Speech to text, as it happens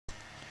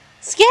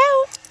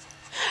Scout.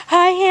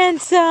 Hi,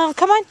 handsome.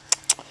 Come on.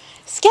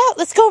 Scout,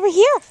 let's go over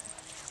here.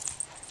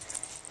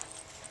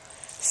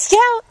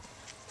 Scout.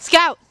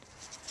 Scout.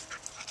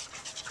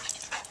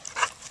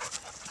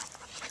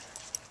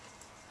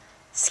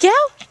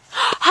 Scout.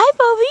 Hi,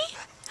 Bobby.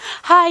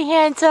 Hi,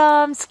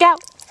 handsome.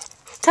 Scout.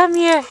 Come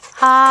here.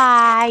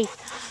 Hi.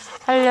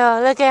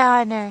 Hello. Look at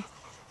Hunter.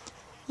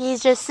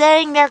 He's just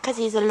sitting there because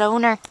he's a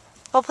loner.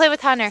 Go play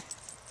with Hunter.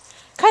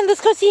 Come on,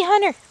 let's go see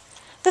Hunter.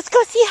 Let's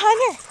go see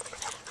Hunter.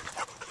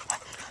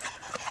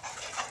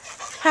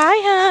 Hi,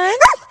 Hun.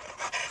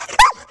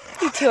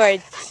 You two are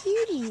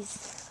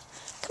cuties.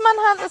 Come on,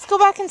 Hun. Let's go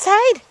back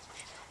inside.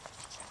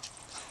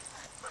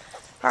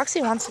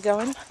 Roxy wants to go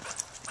in.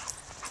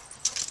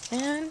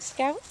 And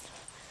Scout.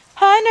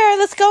 Hunter,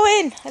 let's go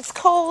in. It's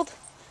cold.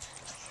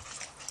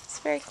 It's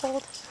very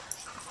cold.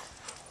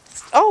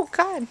 Oh,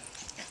 God.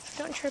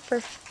 Don't trip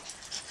her.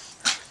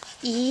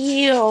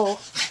 Ew.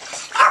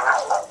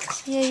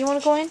 Yeah, you want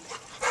to go in?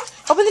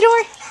 Open the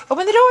door.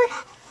 Open the door.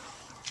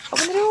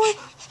 Open the door.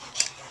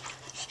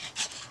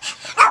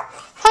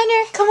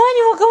 Hunter, come on.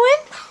 You want to go in?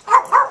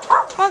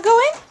 Want to go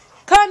in?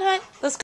 Come on, Hun. Let's go.